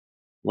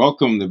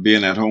Welcome to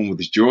Being at Home with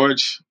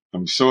George.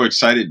 I'm so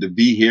excited to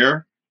be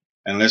here.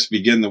 And let's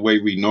begin the way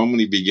we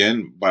normally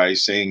begin by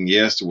saying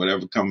yes to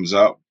whatever comes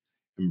up,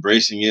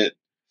 embracing it,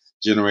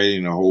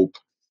 generating a hope.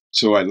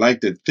 So I'd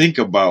like to think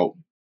about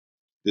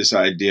this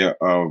idea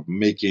of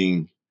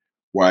making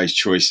wise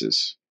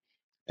choices.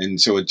 And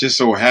so it just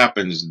so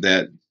happens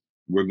that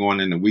we're going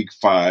into week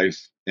 5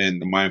 in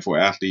the Mindful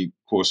Athlete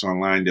course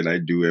online that I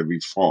do every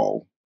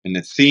fall. And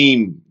the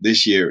theme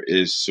this year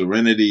is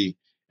Serenity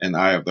and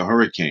Eye of the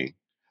Hurricane.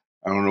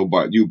 I don't know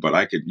about you, but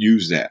I could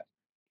use that.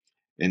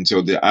 And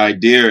so the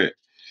idea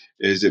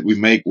is that we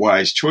make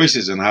wise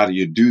choices. And how do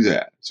you do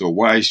that? So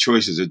wise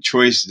choice is a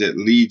choice that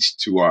leads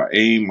to our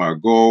aim, our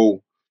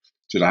goal,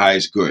 to the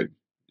highest good.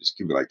 Just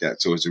keep it like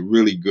that. So it's a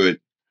really good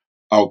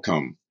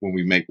outcome when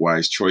we make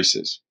wise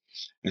choices.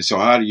 And so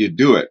how do you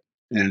do it?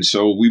 And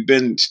so we've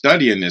been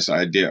studying this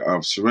idea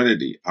of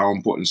serenity, how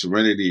important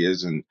serenity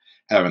is in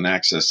having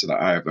access to the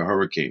eye of the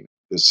hurricane,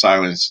 the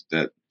silence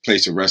that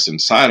place a rest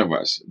inside of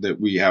us, that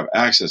we have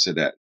access to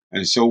that.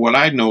 And so what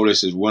I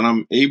notice is when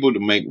I'm able to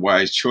make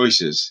wise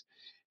choices,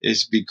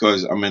 it's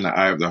because I'm in the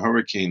eye of the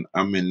hurricane.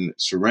 I'm in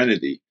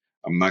serenity.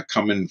 I'm not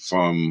coming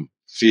from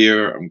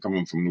fear. I'm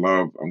coming from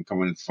love. I'm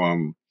coming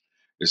from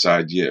this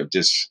idea of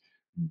just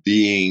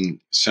being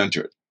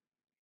centered.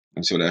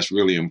 And so that's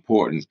really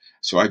important.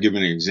 So I give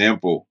an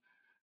example.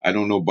 I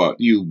don't know about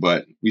you,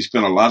 but we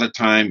spend a lot of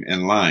time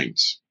in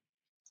lines.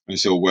 And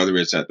so whether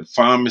it's at the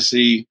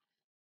pharmacy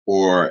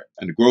or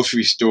at the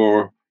grocery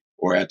store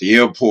or at the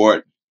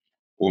airport,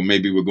 or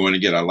maybe we're going to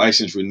get our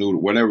license renewed,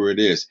 whatever it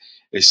is,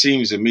 it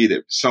seems to me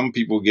that some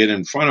people get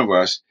in front of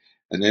us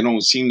and they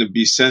don't seem to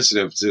be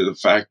sensitive to the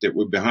fact that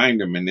we're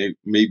behind them, and they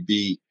may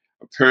be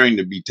appearing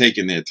to be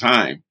taking their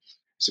time.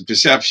 It's a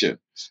perception.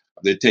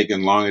 They're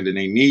taking longer than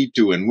they need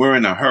to, and we're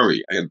in a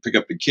hurry. I got to pick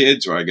up the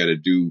kids, or I got to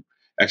do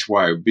X,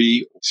 Y, or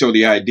B. So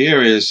the idea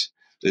is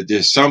that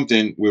there's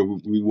something where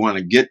we want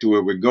to get to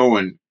where we're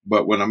going.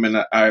 But when I'm in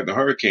the eye of the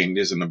hurricane,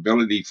 there's an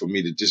ability for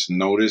me to just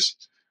notice,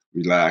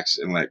 relax,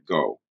 and let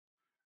go.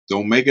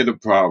 Don't make it a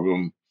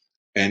problem.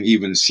 And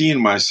even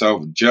seeing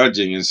myself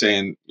judging and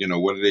saying,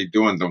 what are they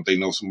doing? Don't they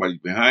know somebody's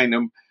behind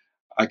them?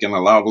 I can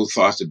allow those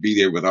thoughts to be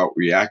there without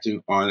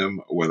reacting on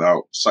them,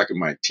 without sucking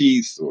my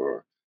teeth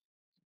or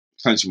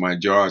clenching my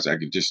jaws. I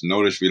can just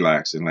notice,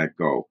 relax, and let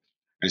go.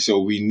 And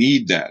so we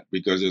need that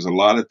because there's a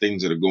lot of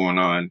things that are going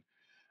on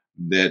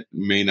that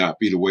may not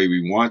be the way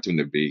we want them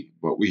to be.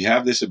 But we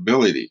have this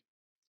ability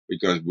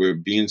because we're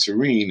being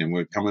serene and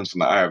we're coming from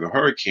the eye of the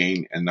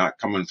hurricane and not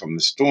coming from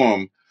the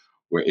storm.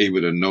 We're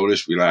able to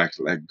notice, relax,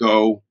 let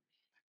go,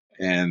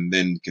 and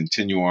then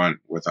continue on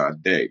with our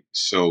day.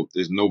 So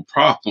there's no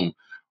problem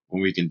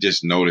when we can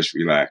just notice,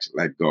 relax,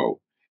 let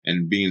go.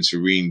 And being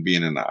serene,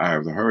 being in the eye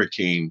of the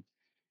hurricane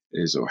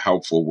is a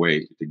helpful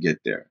way to get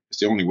there. It's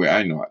the only way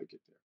I know how to get